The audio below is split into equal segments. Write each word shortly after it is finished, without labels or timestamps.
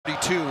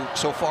2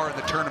 so far in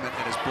the tournament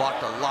and has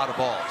blocked a lot of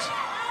balls.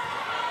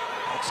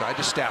 Outside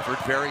to Stafford,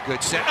 very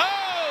good set.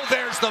 Oh,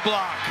 there's the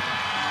block.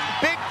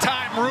 Big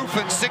time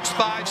Ruffin,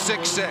 6'5",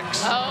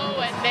 6'6". Oh,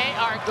 and they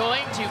are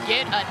going to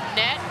get a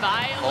net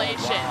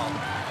violation.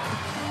 Oh,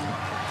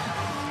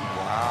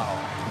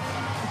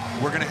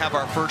 wow. We're going to have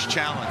our first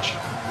challenge.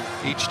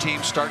 Each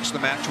team starts the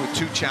match with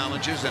 2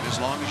 challenges, and as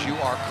long as you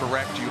are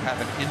correct, you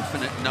have an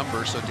infinite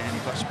number. So Danny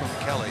Busboom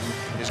Kelly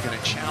is going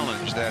to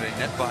challenge that a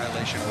net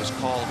violation was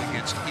called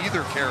against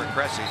either Cara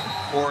Cressy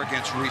or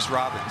against Reese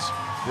Robbins.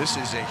 This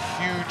is a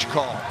huge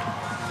call.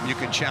 You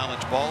can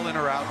challenge ball in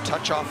or out,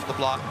 touch off the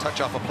block,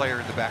 touch off a player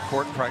in the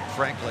backcourt.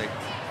 Frankly,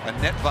 a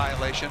net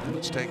violation.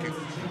 Let's take it.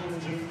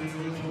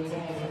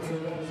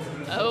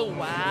 Oh,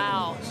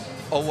 wow.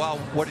 Oh, wow.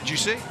 What did you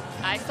see?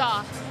 I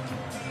saw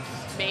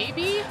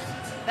maybe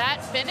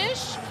that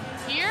finish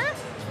here,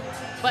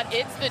 but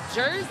it's the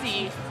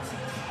jersey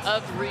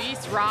of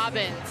Reese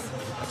Robbins.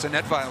 That's a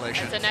net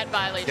violation. It's a net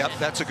violation. Yep,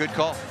 that's a good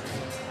call.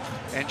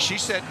 And she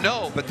said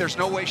no, but there's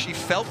no way she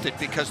felt it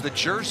because the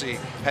jersey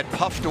had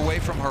puffed away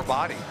from her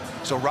body.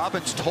 So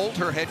Robbins told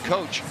her head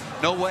coach,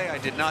 no way, I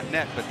did not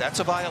net, but that's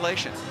a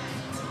violation.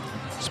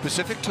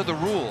 Specific to the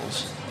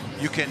rules,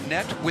 you can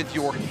net with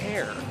your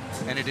hair,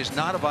 and it is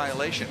not a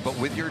violation, but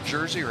with your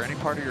jersey or any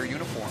part of your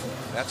uniform,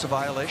 that's a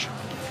violation.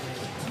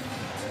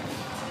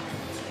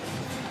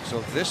 So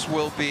this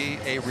will be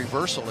a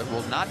reversal. It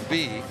will not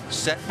be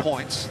set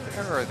points.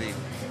 There are the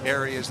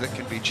areas that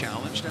can be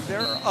challenged, and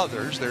there are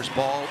others. There's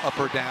ball up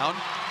or down,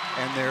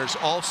 and there's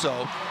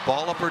also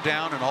ball up or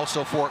down, and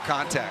also 4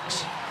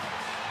 contacts.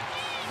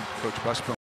 Coach Busboom